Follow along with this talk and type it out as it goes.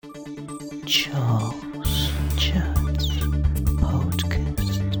Charles Chats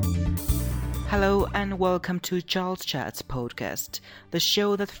Podcast. Hello and welcome to Charles Chats Podcast, the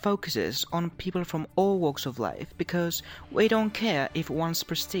show that focuses on people from all walks of life because we don't care if one's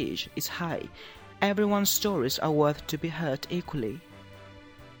prestige is high. Everyone's stories are worth to be heard equally.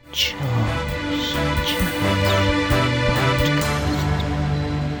 Charles Chats Podcast.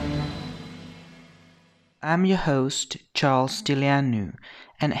 I'm your host, Charles Dilianu,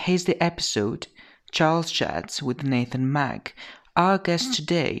 and here's the episode, Charles Chats with Nathan Mack. Our guest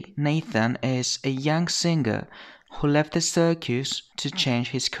today, Nathan, is a young singer who left the circus to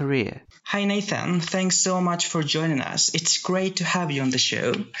change his career. Hi Nathan, thanks so much for joining us. It's great to have you on the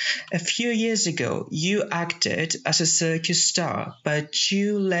show. A few years ago, you acted as a circus star, but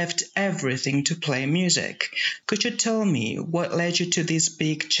you left everything to play music. Could you tell me what led you to this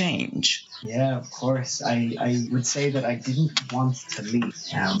big change? Yeah, of course. I would say that I didn't want to leave.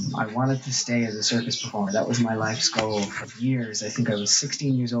 I wanted to stay as a circus performer. That was my life's goal for years. I think I was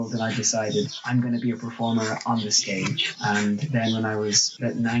 16 years old and I decided I'm going to be a performer on the stage. And then when I was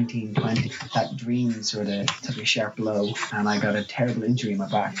at 19, 20, that dream sort of took a sharp blow and I got a terrible injury in my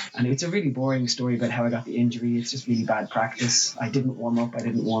back. And it's a really boring story about how I got the injury. It's just really bad practice. I didn't warm up. I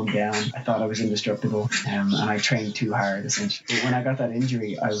didn't warm down. I thought I was indestructible and I trained too hard, essentially. But when I got that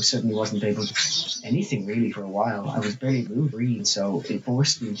injury, I suddenly wasn't able to do anything really for a while. I was barely able to breathe, so it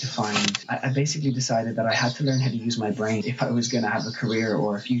forced me to I basically decided that I had to learn how to use my brain if I was going to have a career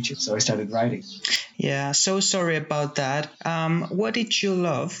or a future. So I started writing. Yeah, so sorry about that. What did you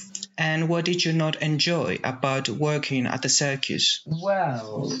love and what did you not enjoy about working at the circus?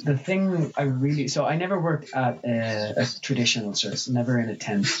 Well, the thing I never worked at a traditional circus, never in a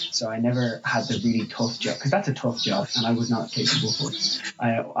tent. So I never had the really tough job, because that's a tough job and I was not capable for it.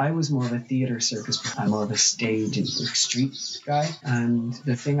 I was more of a theatre circus, I'm more of a stage and street guy. And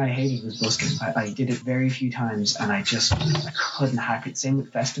the thing I hated was busking. I did it very few times and I couldn't hack it. Same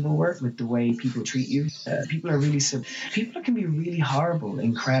with festival work, with the way people treat you. People can be really horrible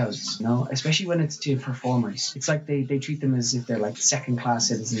in crowds, especially when it's to performers. It's like they treat them as if they're like second-class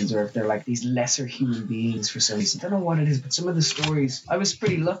citizens or if they're like these lesser human beings for some reason. I don't know what it is, but some of the stories, I was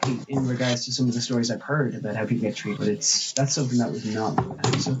pretty lucky in regards to some of the stories I've heard about how people get treated, but that's something that was not.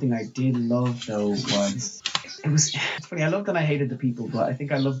 And something I did love though was it's funny, I loved and I hated the people, but I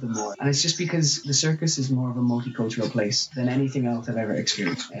think I loved them more. And it's just because the circus is more of a multicultural place than anything else I've ever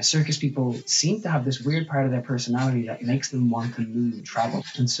experienced. Circus people seem to have this weird part of their personality that makes them want to move, travel.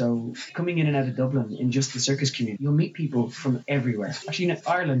 And so coming in and out of Dublin in just the circus community, you'll meet people from everywhere. Actually in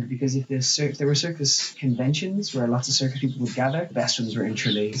Ireland, because if there were circus conventions where lots of circus people would gather, the best ones were in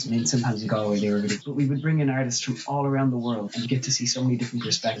Tralee. I mean, sometimes in Galway they were really, but we would bring in artists from all around the world and get to see so many different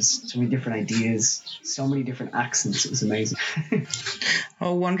perspectives, so many different ideas, so many different accents. It was amazing.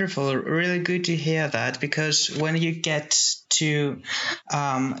 Oh, wonderful. Really good to hear that, because when you get to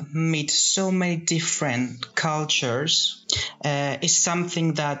meet so many different cultures, is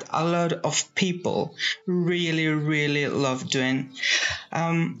something that a lot of people really, really love doing.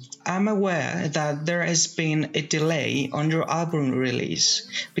 I'm aware that there has been a delay on your album release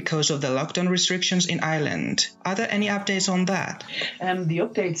because of the lockdown restrictions in Ireland. Are there any updates on that? The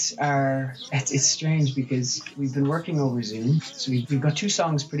updates are, it's strange because we've been working over Zoom. So we've got 2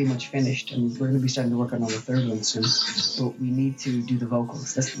 songs pretty much finished and we're going to be starting to work on the 3rd one soon. But we need to do the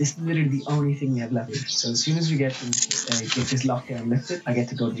vocals. This is literally the only thing we have left. So as soon as we get this lockdown lifted, I get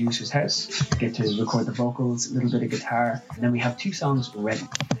to go to User's house, get to record the vocals, a little bit of guitar, and then we have 2 songs ready.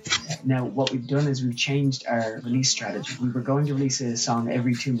 Now, what we've done is we've changed our release strategy. We were going to release a song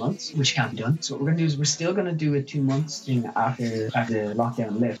every 2 months, which can't be done. So what we're going to do is we're still going to do a 2 months thing after the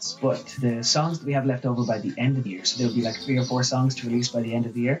lockdown lifts. But the songs that we have left over by the end of the year, so there'll be like 3 or 4 songs to release by the end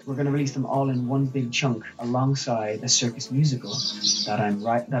of the year. We're going to release them all in one big chunk alongside a circus musical that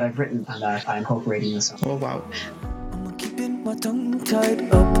I've written and that I'm incorporating the song. Oh, wow. Keeping my tongue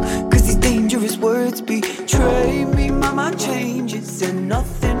tied up, cause these dangerous words betray me. My mind changes and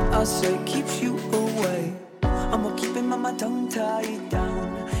nothing I say keeps you away. I'm keeping my tongue tied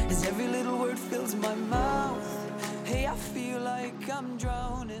down as every little word fills my mouth. Hey, I feel like I'm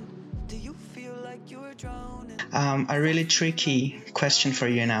drowning. Do you feel like you're drowning? A really tricky question for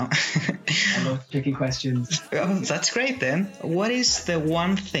you now. I love tricky questions. Oh, that's great then. What is the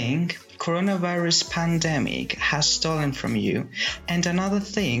one thing coronavirus pandemic has stolen from you, and another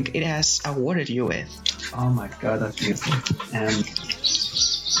thing it has awarded you with? Oh my god, that's beautiful.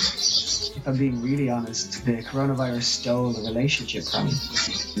 If I'm being really honest, the coronavirus stole a relationship from me.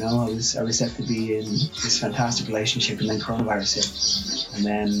 I was set to be in this fantastic relationship and then coronavirus hit. And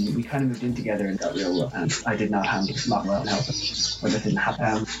then we kind of moved in together and got real well. And I did not handle not well and help it, but that didn't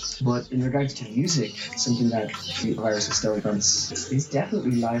happen. But in regards to music, something that Virus is still from is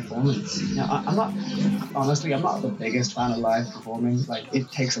definitely live performance. Now, I'm not the biggest fan of live performing. Like,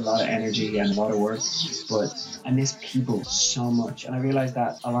 it takes a lot of energy and a lot of work, but I miss people so much. And I realized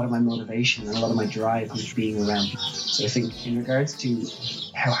that a lot of my motivation and a lot of my drive comes being around people. So I think in regards to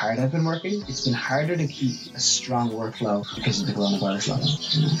how hard I've been working, it's been harder to keep a strong workflow because of the coronavirus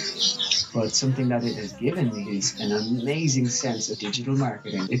lockdown. But something that it has given me is an amazing sense of digital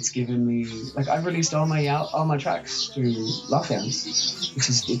marketing. It's given me, like, I've released all my tracks through lockdowns, which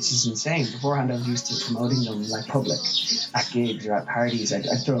is insane. Beforehand, I was used to promoting them like public at gigs or at parties. I'd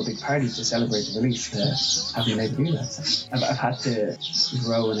throw a big party to celebrate the release. Haven't been able to do that. So I've had to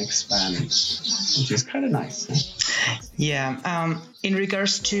grow and expand, which is kind of nice. Yeah. In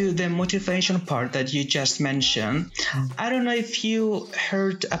regards to the motivation part that you just mentioned, I don't know if you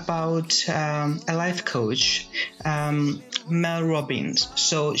heard about a life coach, Mel Robbins.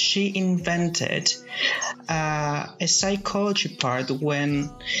 So she invented a psychology part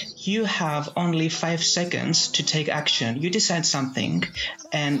when you have only 5 seconds to take action. You decide something,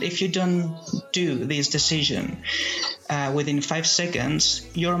 and if you don't do this decision within 5 seconds,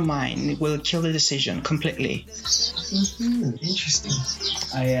 your mind will kill the decision completely. Interesting.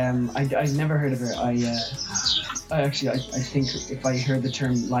 I never heard of her. I think if I heard the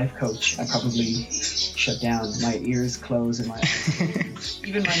term life coach, I probably shut down. My ears close and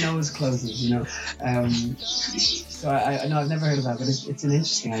even my nose closes. So I know I've never heard of that, but it's an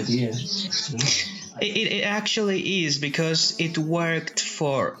interesting idea. It actually is, because it worked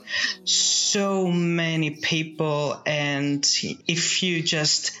for so many people, and if you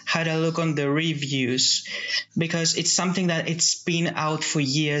just had a look on the reviews, because it's something that it's been out for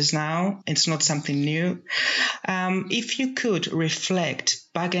years now, it's not something new. If you could reflect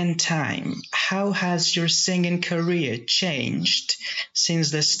back in time, how has your singing career changed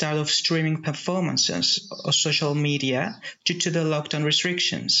since the start of streaming performances or social media due to the lockdown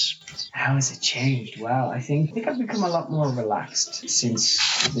restrictions? How has it changed? Wow, I think I've become a lot more relaxed since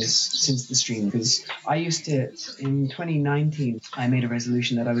the stream, because I used to, in 2019, I made a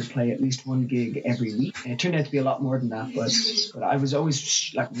resolution that I would play at least one gig every week. And it turned out to be a lot more than that, but I was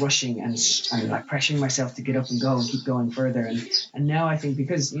always like rushing and like pressuring myself to get up and go and keep going further. And now I think,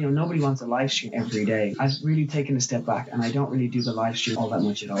 because nobody wants a live stream every day, I've really taken a step back, and I don't really do the live stream all that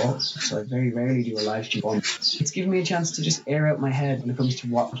much at all. So I very rarely do a live stream. It's given me a chance to just air out my head when it comes to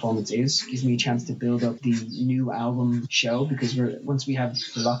what performance is. It gives me a chance to build up the new album show, because once we have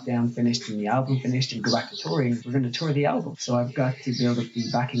the lockdown finished and the album finished and go back to touring, we're going to tour the album. So I've got to build up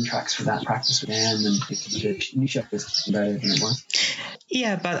the backing tracks for that, practice with them, and the new show is better than it was.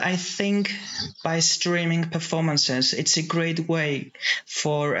 Yeah, but I think by streaming performances, it's a great way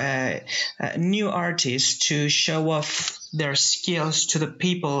for new artists to show off their skills to the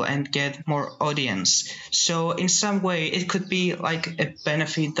people and get more audience. So in some way, it could be like a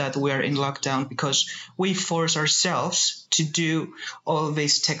benefit that we are in lockdown, because we force ourselves to do all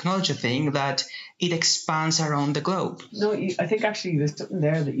this technology thing that it expands around the globe. No, I think actually there's something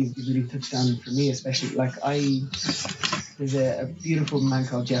there that you really touched on for me, especially. Like, there's a beautiful man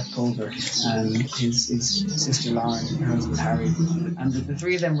called Jeff Pulver and his sister Lauren and her husband Harry, and the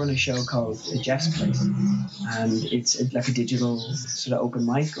three of them run a show called Jeff's Place, and it's like a digital sort of open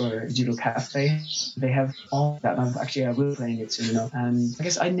mic or a digital cafe. They have all that, and I will be playing it soon enough. And I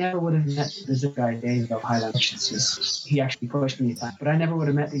guess I never would have met this guy Dave of Highland Productions. He actually pushed me back, but I never would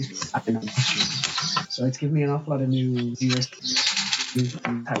have met these people at the night. So it's given me an awful lot of new viewers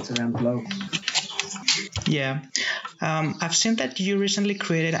types around the globe. Yeah. I've seen that you recently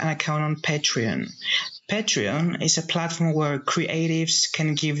created an account on Patreon. Patreon is a platform where creatives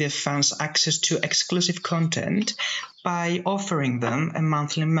can give their fans access to exclusive content by offering them a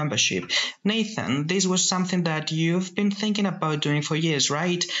monthly membership. Nathan, this was something that you've been thinking about doing for years,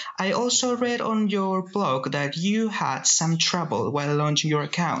 right? I also read on your blog that you had some trouble while launching your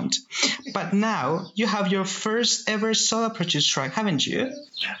account, but now you have your first ever solo produced track, haven't you?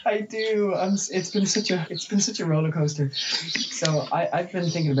 I do. It's been such a roller coaster. So I've been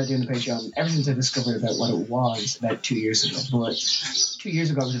thinking about doing the Patreon ever since I discovered about what it was about 2 years ago. But 2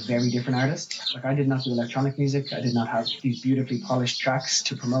 years ago, I was a very different artist. Like, I did not do electronic music. I did not have these beautifully polished tracks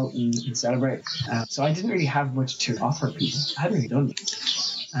to promote and celebrate. So I didn't really have much to offer people. I hadn't really done it.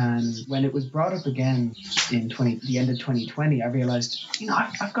 And when it was brought up again in the end of 2020, I realized,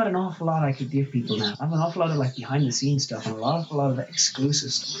 I've got an awful lot I could give people now. I have an awful lot of like behind the scenes stuff and an awful lot of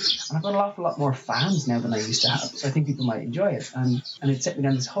exclusive stuff. And I've got an awful lot more fans now than I used to have. So I think people might enjoy it. And it set me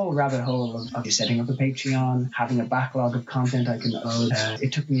down this whole rabbit hole of just setting up a Patreon, having a backlog of content I can upload.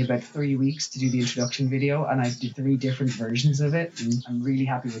 It took me about 3 weeks to do the introduction video, and I did 3 different versions of it. And I'm really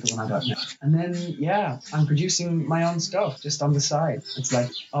happy with the one I got now. And then, I'm producing my own stuff just on the side. It's like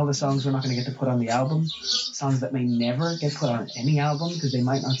all the songs we're not going to get to put on the album, songs that may never get put on any album because they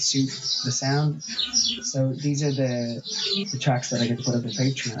might not suit the sound. So these are the tracks that I get to put up on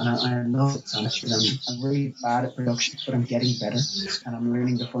Patreon, and I love it so much. I'm really bad at production, but I'm getting better, and I'm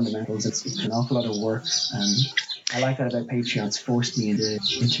learning the fundamentals. It's an awful lot of work, and I like that about Patreon. It's forced me into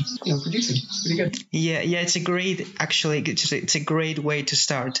producing. It's pretty good. Yeah, it's a great way to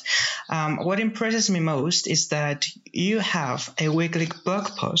start. What impresses me most is that you have a weekly blog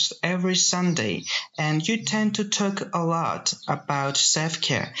post every Sunday, and you tend to talk a lot about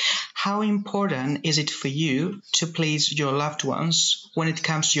self-care. How important is it for you to please your loved ones when it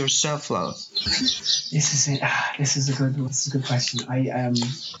comes to your self-love? This is a good question.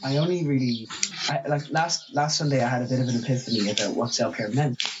 I only really last Sunday I had a bit of an epiphany about what self-care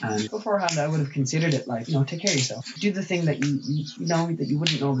meant. And beforehand I would have considered it like, take care of yourself. Do the thing that you know that you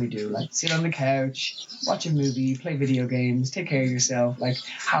wouldn't normally do, like sit on the couch, watch a movie, play video games, take care of yourself, like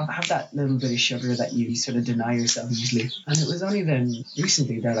have that little bit of sugar that you sort of deny yourself usually. And it was only then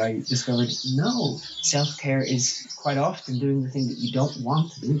recently that I discovered, no, self-care is quite often doing the thing that you don't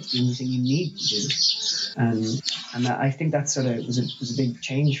want to do, doing the thing you need to do. And I think that sort of was a big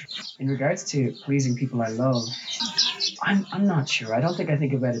change. In regards to pleasing people I love, I'm not sure. I don't think I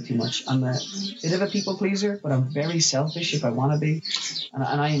think about it too much. I'm a bit of a people pleaser, but I'm very selfish if I want to be. And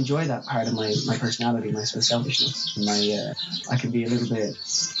I enjoy that part of my personality, my sort of selfishness. I can be a little bit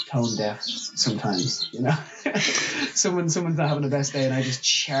tone deaf sometimes, Someone's not having the best day and I just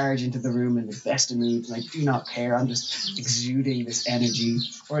charge into the room in the best of moods and I do not care. I'm just exuding this energy.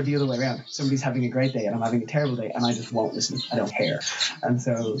 Or the other way around. Somebody's having a great day and I'm having a terrible day and I just won't listen. I don't care. And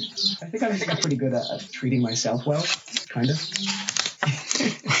so I think I'm pretty good at treating myself well, kind of.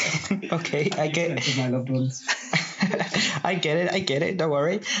 Okay, I get it. My loved ones. I get it, don't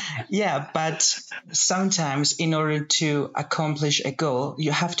worry. Yeah, but sometimes in order to accomplish a goal,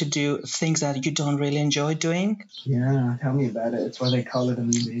 you have to do things that you don't really enjoy doing. Yeah, tell me about it. It's why they call it a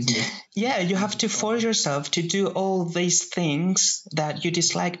movie, isn't it? Yeah, you have to force yourself to do all these things that you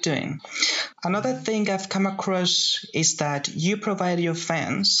dislike doing. Another thing I've come across is that you provide your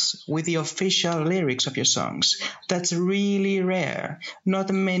fans with the official lyrics of your songs. That's really rare.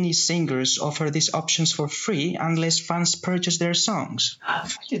 Not many singers offer these options for free unless fans purchase their songs. I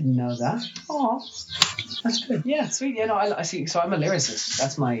didn't know that. Oh, that's good. Yeah, sweet. Yeah, no, I see. So I'm a lyricist.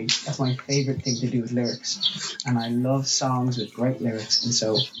 That's my favorite thing to do with lyrics, and I love songs with great lyrics. And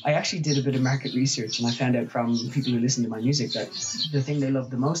so I actually did a bit of market research, and I found out from people who listen to my music that the thing they love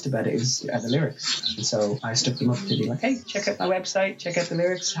the most about it are the lyrics. And so I stuck them up to be like, hey, check out my website, check out the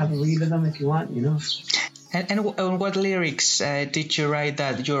lyrics, have a read of them if you want, And what lyrics did you write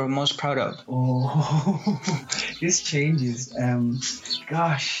that you're most proud of? Oh, this changes.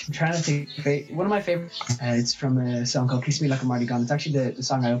 Gosh, I'm trying to think. One of my favorites, it's from a song called Kiss Me Like I'm Already Gone. It's actually the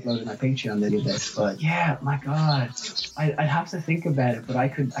song I uploaded on my Patreon the other day. But yeah, my God, I'd have to think about it, but I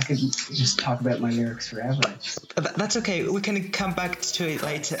could just talk about my lyrics forever. That's okay. We can come back to it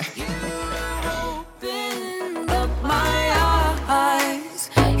later.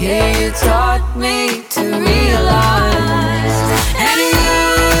 Yeah, you taught me to realize, and you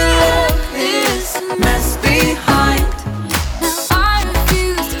left this mess behind. Now I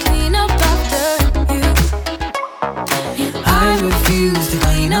refuse to clean up after you. Yeah, I refuse to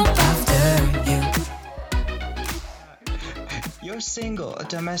clean up after you. Your single,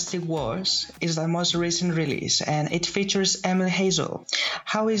 Domestic Wars, is the most recent release, and it features Emily Hazel.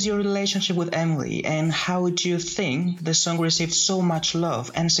 How is your relationship with Emily, and how do you think the song received so much love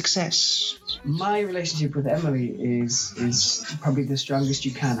and success? My relationship with Emily is probably the strongest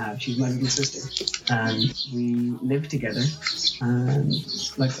you can have. She's my little sister, and we live together. And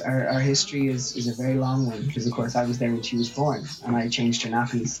like our history is a very long one, because of course I was there when she was born, and I changed her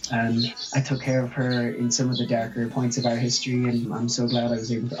nappies, and I took care of her in some of the darker points of our history. And I'm so glad I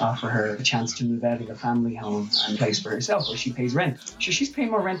was able to offer her a chance to move out of the family home and place for herself where she pays rent. She's paying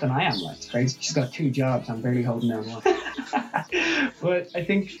more rent than I am. Like, it's crazy. She's got 2 jobs. I'm barely holding down one. But I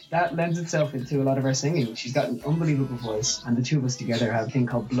think that lends itself into a lot of our singing. She's got an unbelievable voice, and the two of us together have a thing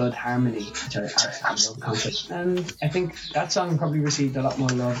called Blood Harmony, which I love the concept. And I think that song probably received a lot more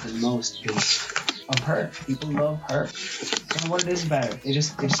love than most, because of her. People love her. I don't know what it is about her.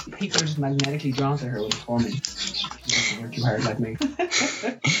 People are just magnetically drawn to her with performing. She doesn't work too hard like me.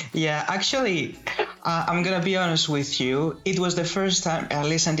 Yeah, actually, I'm gonna be honest with you. It was the first time I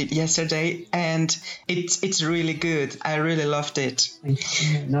listened to it yesterday, and it's really good. I really loved it.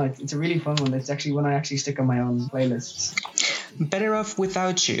 No, it's a really fun one. It's actually one I actually stick on my own playlists. Better Off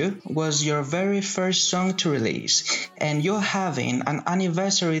Without You was your very first song to release, and you're having an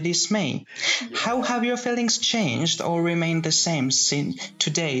anniversary this May. How have your feelings changed or remained the same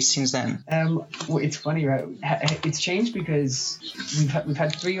since then? Well, it's funny, right? It's changed because we've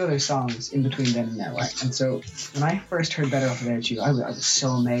had 3 other songs in between then and now, right? And so when I first heard Better Off Without You, I was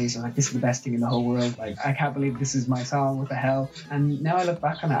so amazed. I was like, this is the best thing in the whole world. Like, I can't believe this is my song. What the hell? And now I look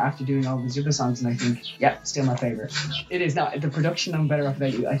back on it after doing all these other songs, and I think, yeah, still my favorite. It is not. The production on Better Off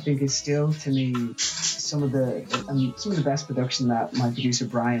Without You, I think, is still to me some of the best production that my producer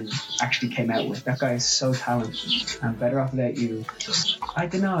Brian actually came out with. That guy is so talented. And Better Off Without You, I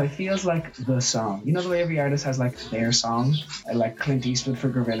don't know, it feels like the song. You know the way every artist has like their song, like Clint Eastwood for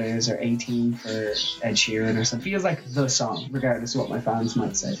Gorillaz or 18 for Ed Sheeran or something. It feels like the song, regardless of what my fans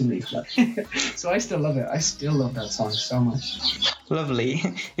might say to me. So I still love it. I still love that song so much. Lovely.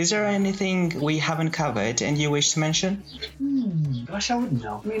 Is there anything we haven't covered and you wish to mention? Gosh, I wouldn't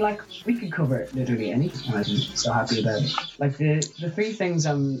know. I mean, like, we could cover literally anything, and I'd be so happy about it. Like, the 3 things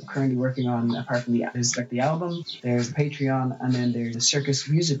I'm currently working on, apart from there's like the album, there's Patreon, and then there's a circus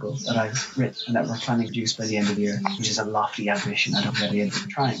musical that I've written and that we're planning to produce by the end of the year, which is a lofty ambition. I don't get it, I'm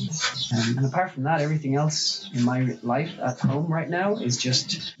trying. And apart from that, everything else in my life at home right now is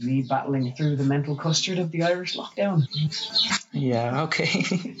just me battling through the mental custard of the Irish lockdown. Yeah, okay.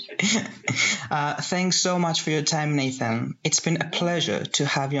 Thanks so much for your time, Nathan. It's been a pleasure to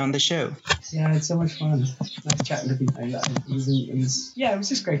have you on the show. Yeah, it's so much fun. Nice chatting to people. It was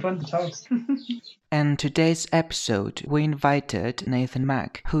just great fun to talk. In today's episode, we invited Nathan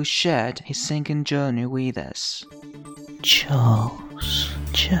Mack, who shared his singing journey with us. Charles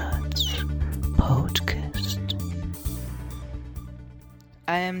Chats Podcast.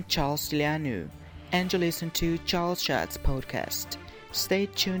 I am Charles Stilianou, and you listen to Charles Chats Podcast. Stay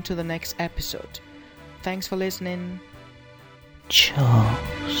tuned to the next episode. Thanks for listening.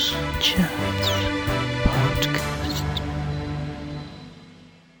 Charles Chats Podcast.